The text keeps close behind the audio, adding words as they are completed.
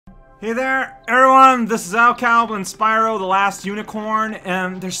Hey there, everyone! This is Alcalb Spyro, the last unicorn,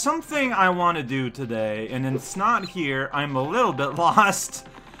 and there's something I want to do today, and it's not here. I'm a little bit lost.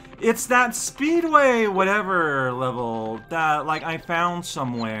 It's that Speedway whatever level that, like, I found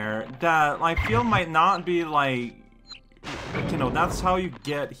somewhere that I feel might not be, like, you know, that's how you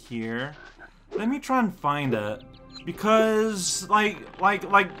get here. Let me try and find it. Because,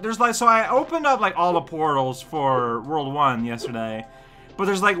 there's, like, so I opened up, like, all the portals for World 1 yesterday. But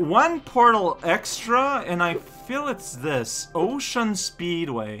there's like one portal extra, and I feel it's this. Ocean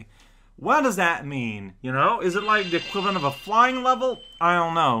Speedway. What does that mean? You know? Is it like the equivalent of a flying level? I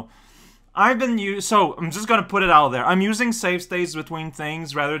don't know. So, I'm just gonna put it out there. I'm using save states between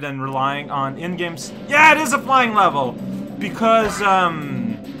things rather than relying on in-game... Yeah, it is a flying level! Because,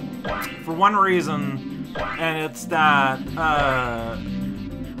 for one reason, and it's that,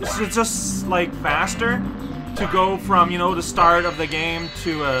 it's just, like, faster. To go from, you know, the start of the game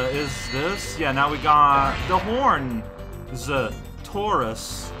to, is this? Yeah, now we got the horn. The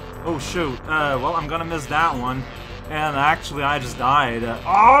Taurus. Oh, shoot. Well, I'm gonna miss that one. And actually, I just died.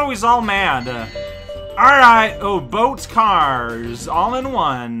 Oh, he's all mad. Alright. Oh, boats, cars. All in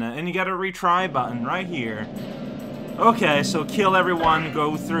one. And you got a retry button right here. Okay, so kill everyone,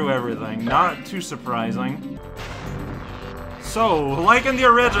 go through everything. Not too surprising. So, like in the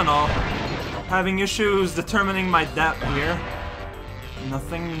original... Having issues determining my depth here.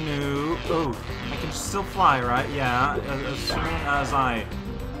 Nothing new. Oh, I can still fly, right? Yeah, as soon as I...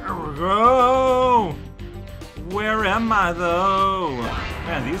 There we go! Where am I, though?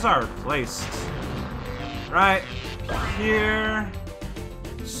 Man, these are placed. Right here.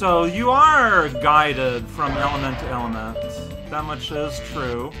 So, you are guided from element to element. That much is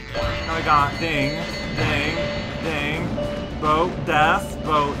true. Now we got ding, ding, ding. Boat, death,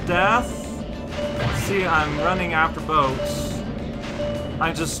 boat, death. See, I'm running after boats.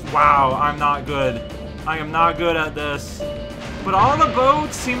 Wow, I'm not good. I am not good at this. But all the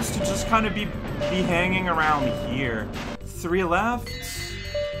boats seems to just kind of be hanging around here. 3 left?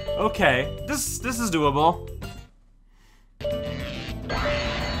 Okay, this is doable.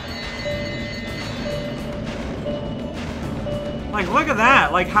 Like, look at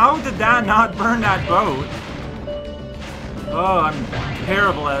that. Like, how did that not burn that boat? Oh, I'm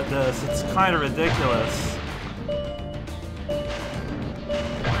terrible at this. It's kind of ridiculous.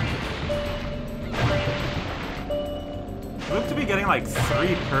 I look to be getting like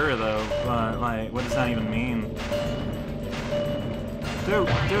 3 per though, but like, what does that even mean? Dude.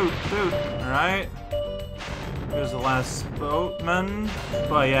 Alright. Here's the last boatman.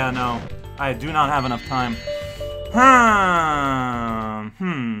 But yeah, no. I do not have enough time.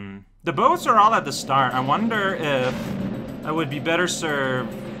 The boats are all at the start. I wonder if I would be better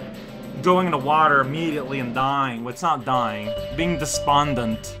served going in the water immediately and dying. Well, it's not dying. Being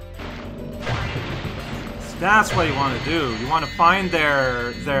despondent. So that's what you want to do. You want to find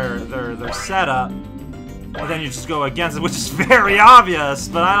their setup, and then you just go against it, which is very obvious,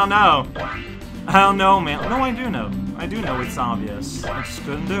 but I don't know. I don't know, man. No, I do know. I do know it's obvious. I just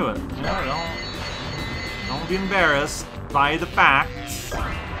couldn't do it. You know, don't be embarrassed by the facts.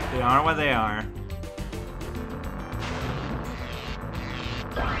 They are what they are.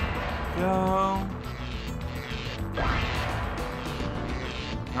 Go.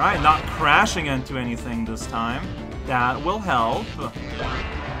 Alright, not crashing into anything this time. That will help.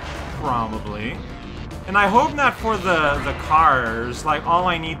 Probably. And I hope that for the cars, like, all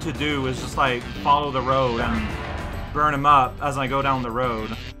I need to do is just, like, follow the road and burn them up as I go down the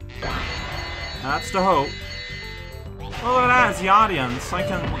road. That's the hope. Oh, look at that, it's the audience. I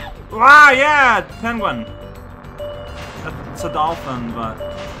can... Wow, yeah! Penguin! It's a dolphin, but...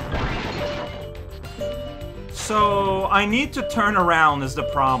 So, I need to turn around is the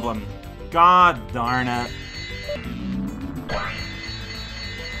problem. God darn it.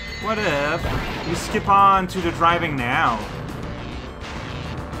 What if we skip on to the driving now?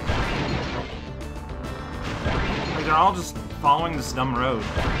 Like, they're all just following this dumb road.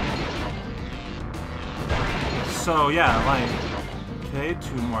 So, yeah, like... Okay,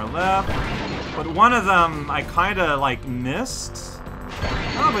 2 more left. But one of them I kinda, like, missed.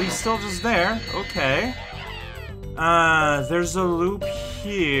 Oh, but he's still just there. Okay. There's a loop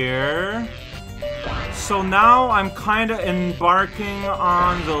here. So now I'm kinda embarking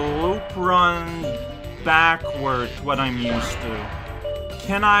on the loop run backward to what I'm used to.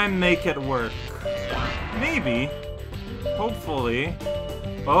 Can I make it work? Maybe. Hopefully.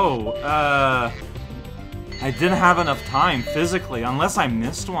 Oh, I didn't have enough time physically, unless I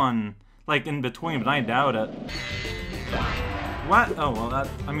missed one, like, in between, but I doubt it. What? Oh, well, that,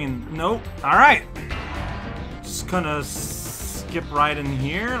 I mean, nope. Alright. Just gonna skip right in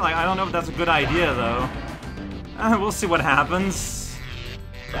here? Like, I don't know if that's a good idea, though. We'll see what happens.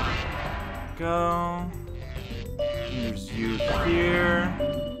 Go. There's you here.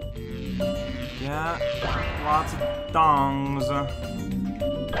 Yeah. Lots of dongs.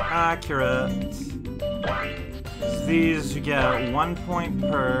 Accurate. These, you get 1 point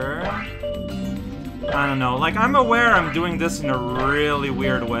per. I don't know. Like, I'm aware I'm doing this in a really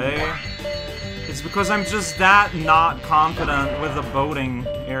weird way. It's because I'm just that not confident with the boating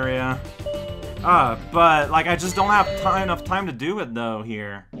area. But, like, I just don't have enough time to do it, though,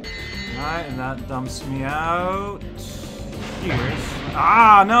 here. Alright, and that dumps me out. Here's...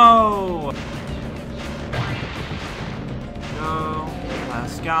 Ah, no! Go.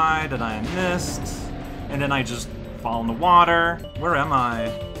 Last guy that I missed. And then I just fall in the water. Where am I?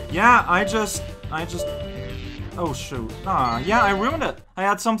 Yeah, I just... Oh, shoot. Ah, yeah, I ruined it. I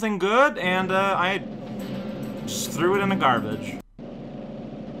had something good, and, I just threw it in the garbage.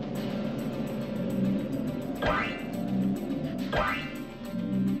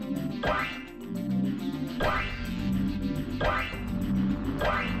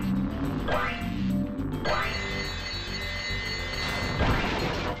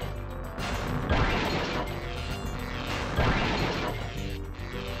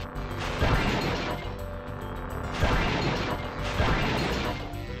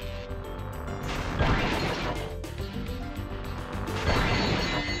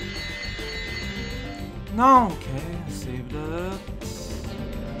 No, okay, I saved it.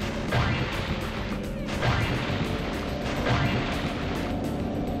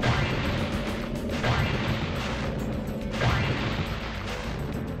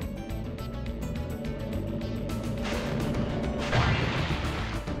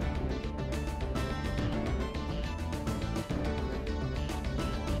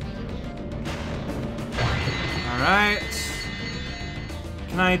 Alright.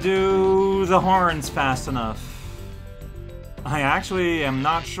 Can I do the horns fast enough? I actually am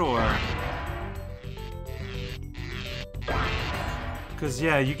not sure. Because,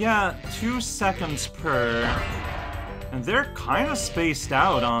 yeah, you get 2 seconds per... And they're kind of spaced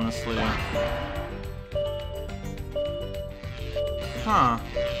out, honestly. Huh.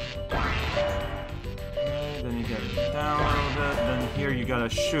 Okay, then you get down a little bit. Then here you gotta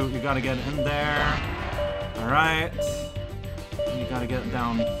shoot. You gotta get in there. Alright. You gotta get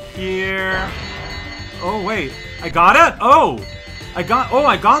down here. Oh, wait. I got it? Oh! I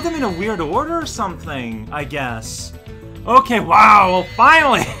got them in a weird order or something, I guess. Okay, wow, well,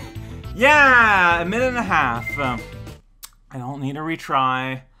 finally! Yeah, 1.5 minutes. I don't need to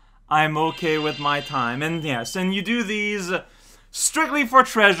retry. I'm okay with my time. And yes, and you do these strictly for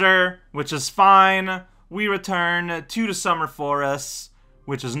treasure, which is fine. We return to the summer forest,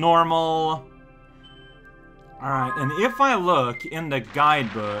 which is normal. Alright, and if I look in the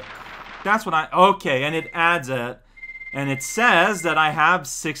guidebook, that's what okay, and it adds it, and it says that I have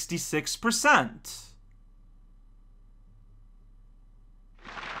 66%.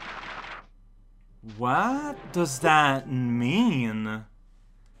 What does that mean?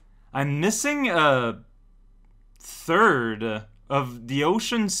 I'm missing a third of the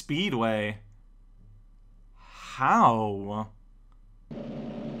Ocean Speedway. How?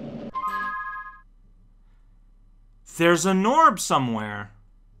 There's a Norb somewhere.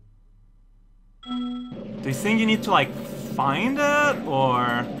 Do you think you need to, like, find it,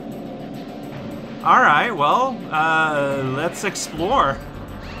 or... Alright, well, let's explore.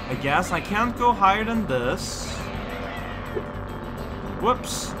 I guess I can't go higher than this.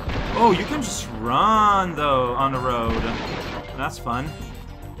 Whoops. Oh, you can just run, though, on the road. That's fun.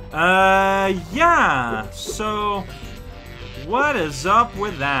 Yeah. So, what is up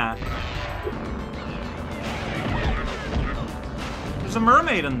with that? There's a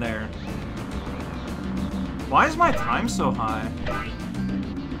mermaid in there. Why is my time so high?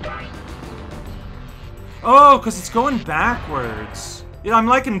 Oh, because it's going backwards. Yeah, I'm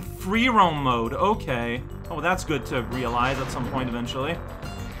like in free roam mode. Okay. Oh, that's good to realize at some point eventually.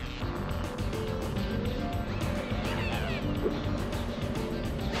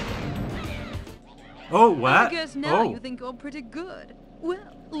 Oh, what? I guess now you think you're pretty good. Well,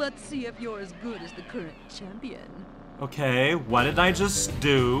 let's see if you're as good as the current champion. Okay, what did I just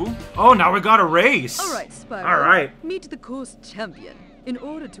do? Oh, now we got a race! Alright, Spyro. Alright. Meet the course champion. In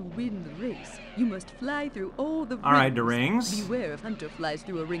order to win the race, you must fly through all the rings. Alright, the rings. Beware if Hunter flies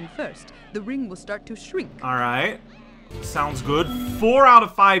through a ring first. The ring will start to shrink. Alright. Sounds good. 4 out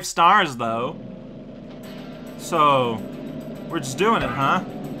of 5 stars, though. So, we're just doing it, huh?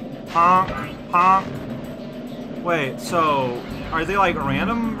 Honk, honk. Wait, so, are they like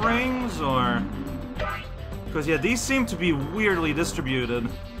random rings, or... Because, yeah, these seem to be weirdly distributed.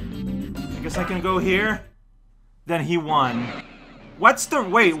 I guess I can go here. Then he won. What's the...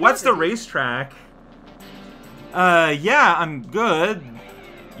 Wait, what's the racetrack? Yeah, I'm good.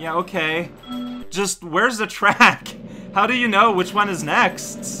 Yeah, okay. Just, where's the track? How do you know which one is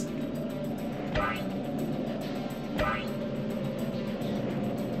next?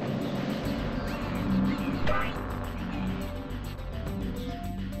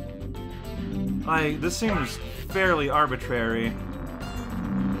 This seems fairly arbitrary.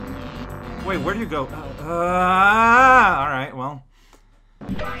 Wait, where do you go? Alright, well.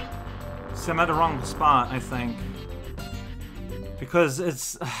 See, I'm at the wrong spot, I think. Because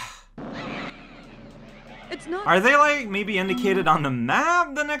it's... It's not... Are they, like, maybe indicated on the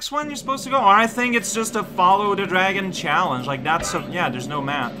map, the next one you're supposed to go? Or I think it's just a follow the dragon challenge. Like, that's a... Yeah, there's no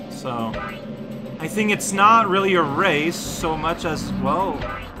map, so... I think it's not really a race so much as, well...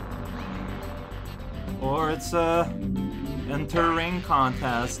 Or it's a enter-ring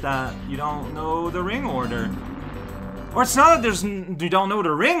contest that you don't know the ring order. Or it's not that you don't know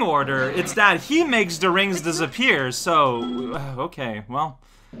the ring order, it's that he makes the rings disappear, so... Okay, well...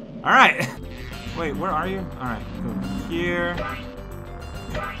 Alright. Wait, where are you? Alright, go here.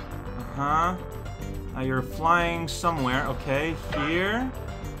 Uh-huh. Now you're flying somewhere. Okay, here.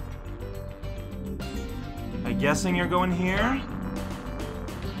 I'm guessing you're going here.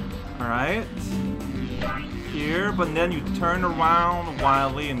 Alright. Here, but then you turn around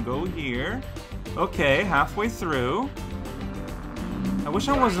wildly and go here. Okay, halfway through. I wish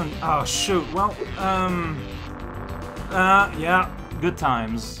I wasn't... Oh, shoot. Well, yeah. Good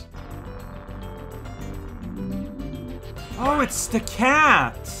times. Oh, it's the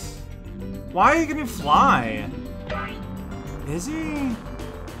cat! Why are you gonna fly? Is he?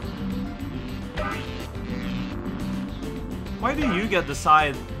 Why do you get to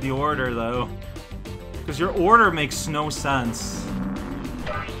decide the order, though? Because your order makes no sense.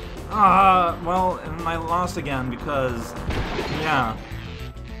 Well, and I lost again because... Yeah.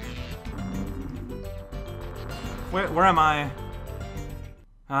 Where am I?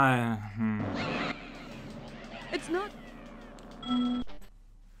 It's not...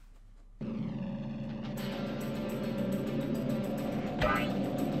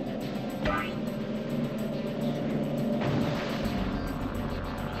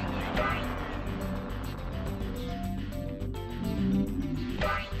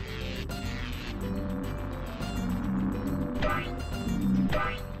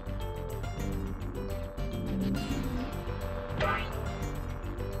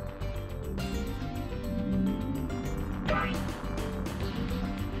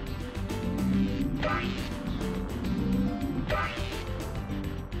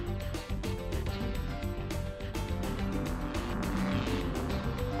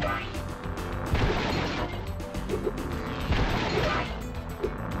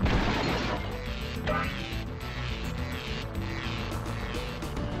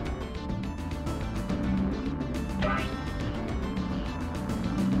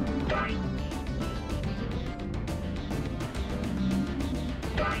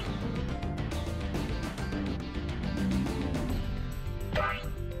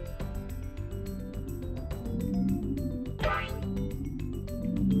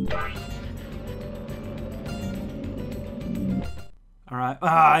 Alright.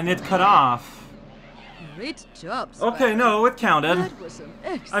 And it cut off. Great job, Spyro. Okay, no, it counted. That was an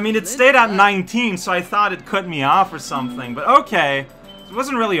excellent I mean, it stayed at run. 19, so I thought it cut me off or something. But okay. It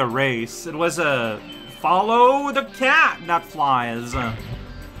wasn't really a race. It was a follow the cat that flies. I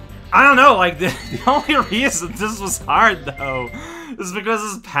don't know, like, the only reason this was hard, though, is because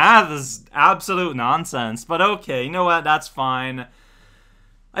this path is absolute nonsense. But okay, you know what? That's fine.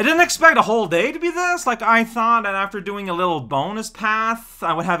 I didn't expect a whole day to be this. Like, I thought that after doing a little bonus path,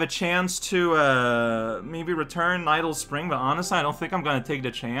 I would have a chance to, maybe return Idle Spring. But honestly, I don't think I'm gonna take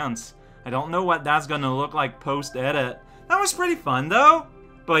the chance. I don't know what that's gonna look like post-edit. That was pretty fun, though.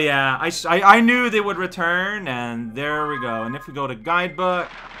 But yeah, I knew they would return, and there we go. And if we go to Guidebook,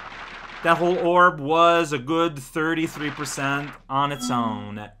 that whole orb was a good 33% on its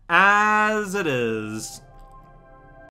own. As it is.